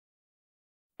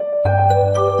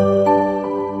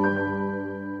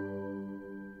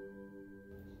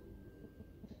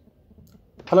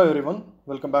Hello everyone,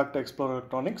 welcome back to Explore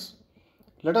Electronics.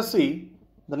 Let us see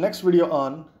the next video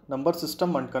on number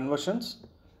system and conversions.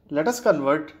 Let us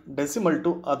convert decimal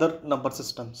to other number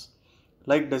systems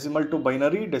like decimal to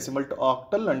binary, decimal to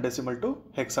octal and decimal to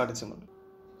hexadecimal.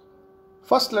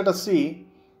 First let us see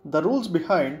the rules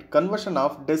behind conversion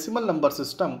of decimal number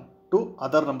system to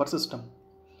other number system.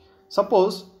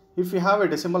 Suppose if we have a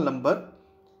decimal number,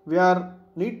 we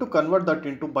need to convert that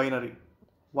into binary.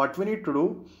 What we need to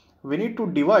do? We need to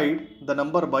divide the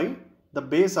number by the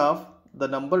base of the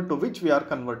number to which we are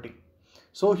converting.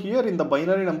 So here in the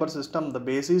binary number system the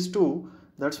base is 2,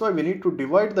 that's why we need to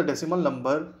divide the decimal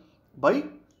number by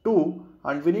 2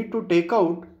 and we need to take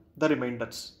out the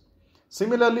remainders.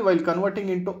 Similarly, while converting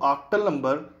into octal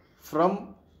number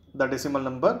from the decimal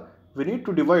number, we need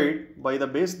to divide by the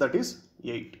base, that is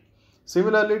 8.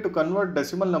 Similarly, to convert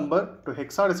decimal number to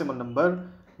hexadecimal number,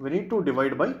 we need to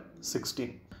divide by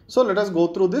 16. So let us go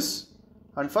through this,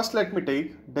 and first let me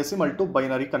take decimal to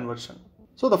binary conversion.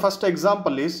 So the first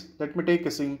example is, let me take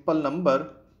a simple number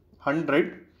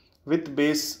 100 with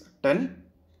base 10.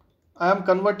 I am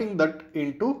converting that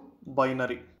into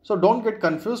binary. So don't get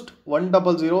confused,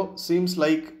 100 seems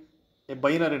like a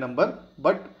binary number,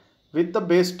 but with the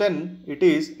base 10 it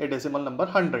is a decimal number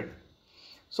 100.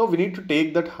 So we need to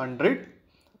take that 100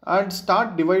 and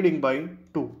start dividing by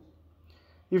 2.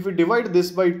 If we divide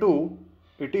this by 2,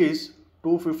 it is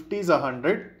 250 is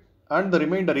 100 and the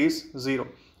remainder is 0.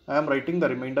 I am writing the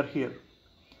remainder here.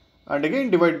 And again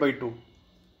divide by 2.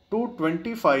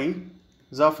 225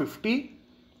 is 50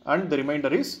 and the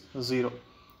remainder is 0.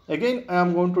 Again I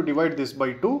am going to divide this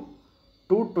by 2.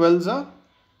 2 12s are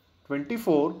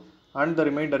 24 and the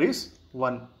remainder is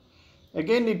 1.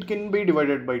 Again it can be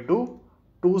divided by 2.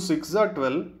 2 6s are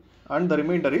 12 and the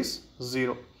remainder is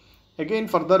 0. Again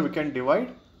further we can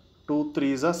divide. 2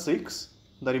 3s are 6.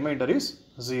 The remainder is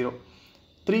 0.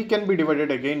 3 can be divided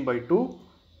again by 2.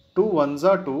 2 1s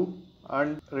are 2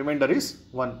 and remainder is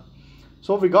 1.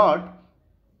 So we got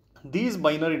these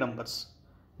binary numbers.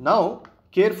 Now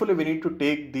carefully we need to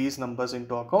take these numbers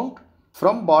into account.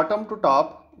 From bottom to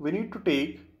top we need to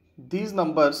take these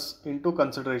numbers into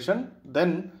consideration.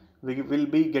 Then we will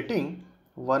be getting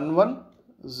 1 1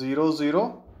 0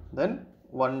 0 then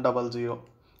 1 0 0.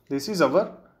 This is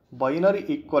our binary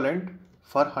equivalent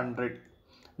for 100.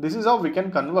 This is how we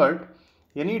can convert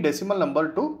any decimal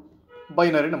number to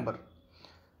binary number.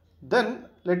 Then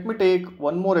let me take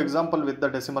one more example with the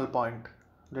decimal point.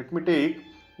 Let me take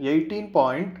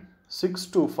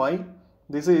 18.625.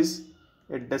 This is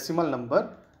a decimal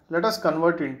number. Let us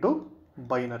convert into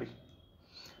binary.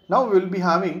 Now we will be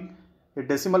having a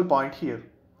decimal point here.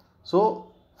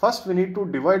 So first we need to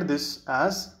divide this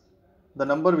as the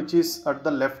number which is at the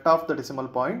left of the decimal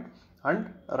point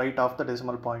and right of the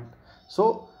decimal point.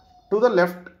 So to the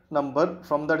left number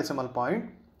from the decimal point,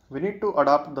 we need to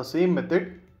adopt the same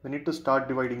method. We need to start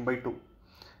dividing by 2.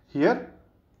 Here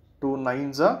 2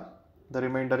 9s are, the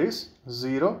remainder is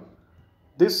 0.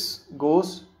 This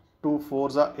goes 2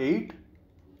 4s are 8.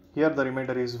 Here the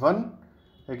remainder is 1.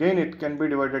 Again it can be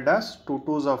divided as 2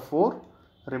 2s are 4,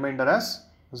 remainder as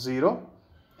 0.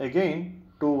 Again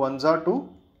 2 1s are 2,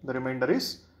 the remainder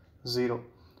is 0.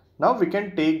 Now we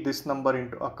can take this number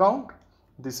into account.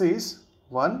 This is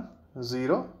 1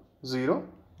 0 0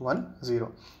 1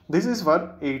 0. This is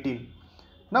for 18.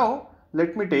 Now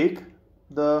let me take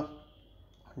the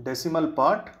decimal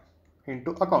part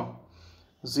into account,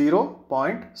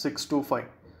 0.625.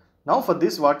 Now for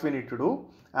this what we need to do,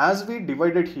 as we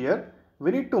divided here,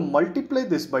 we need to multiply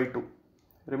this by 2.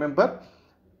 Remember,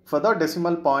 for the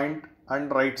decimal point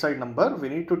and right side number we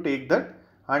need to take that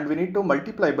and we need to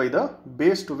multiply by the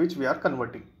base to which we are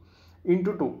converting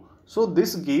into 2. So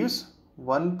this gives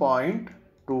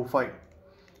 1.25.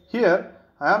 Here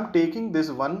I am taking this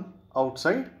 1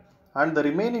 outside and the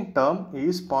remaining term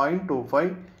is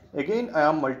 0.25. Again I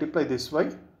am multiply this by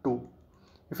 2.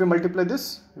 If we multiply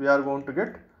this, we are going to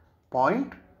get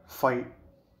 0.5.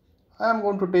 I am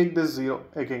going to take this 0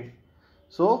 again.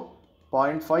 So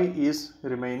 0.5 is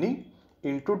remaining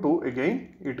into 2,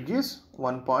 again it gives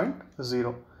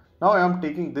 1.0. Now I am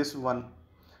taking this 1.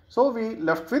 So we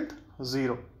left with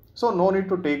 0. So no need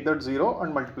to take that 0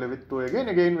 and multiply with 2 again.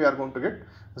 Again we are going to get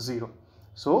 0.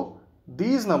 So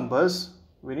these numbers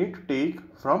we need to take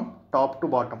from top to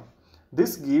bottom.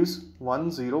 This gives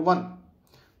 101.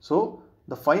 So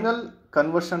the final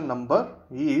conversion number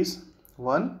is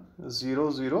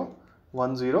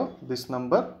 10010, this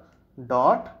number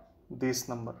dot this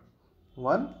number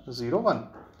 101.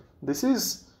 This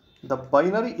is the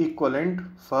binary equivalent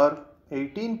for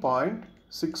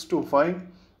 18.625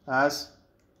 as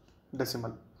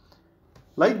decimal.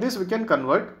 Like this we can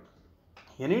convert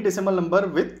any decimal number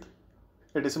with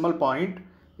a decimal point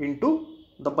into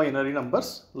the binary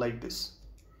numbers like this.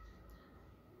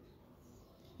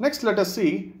 Next, let us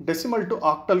see decimal to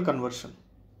octal conversion.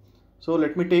 So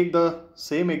let me take the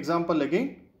same example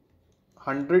again,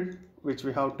 100 which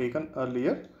we have taken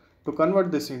earlier, to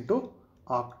convert this into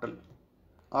octal.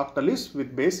 Octal is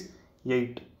with base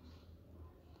 8.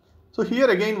 So here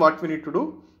again what we need to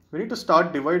do, we need to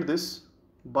start divide this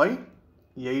by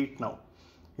 8 now.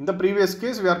 In the previous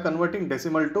case we are converting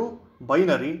decimal to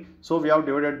binary, so we have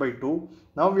divided by 2.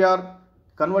 Now we are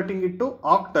converting it to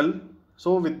octal,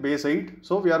 so with base 8,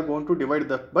 so we are going to divide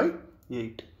that by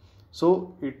 8.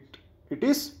 So it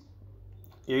is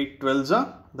 8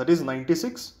 12s, that is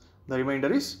 96, the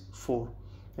remainder is 4.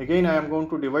 Again I am going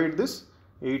to divide this,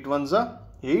 8 1s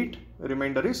 8,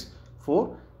 remainder is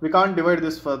 4. We can't divide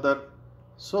this further,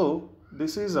 so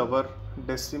this is our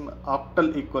decimal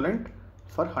octal equivalent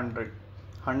for 100.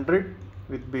 100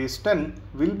 with base 10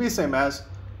 will be same as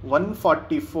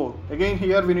 144. Again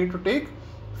here we need to take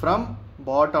from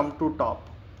bottom to top,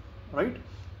 right?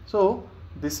 So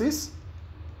this is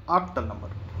octal number.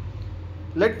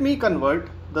 Let me convert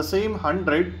the same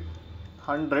 100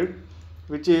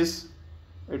 which is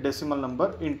a decimal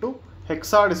number into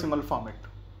hexadecimal format.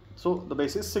 So the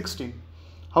base is 16.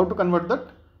 How to convert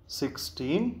that?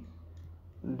 16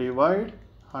 divide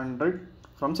 100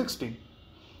 from 16,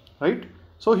 right?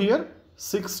 So here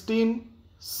 16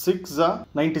 6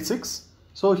 96.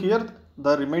 So here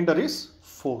the remainder is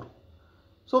 4.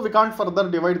 So we can't further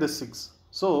divide this 6.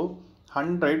 So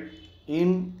 100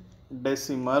 in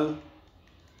decimal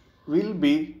will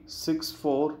be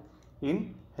 64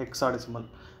 in hexadecimal.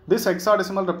 This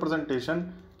hexadecimal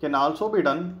representation can also be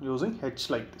done using H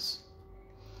like this.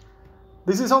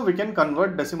 This is how we can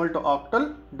convert decimal to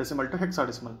octal, decimal to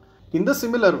hexadecimal. In the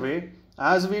similar way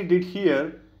as we did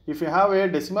here, if you have a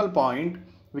decimal point,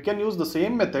 we can use the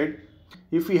same method.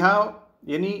 If we have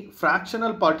any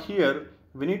fractional part here,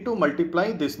 we need to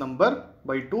multiply this number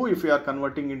by 2 if we are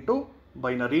converting into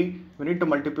binary. We need to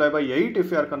multiply by 8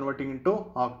 if we are converting into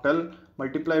octal,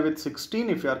 multiply with 16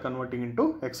 if we are converting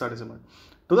into hexadecimal.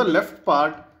 To the left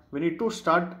part, we need to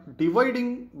start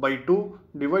dividing by 2,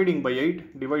 dividing by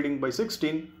 8, dividing by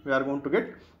 16. We are going to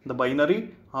get the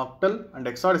binary, octal and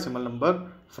hexadecimal number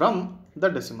from the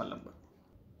decimal number.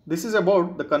 This is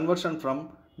about the conversion from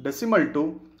decimal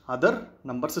to other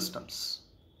number systems.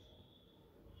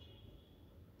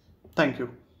 Thank you.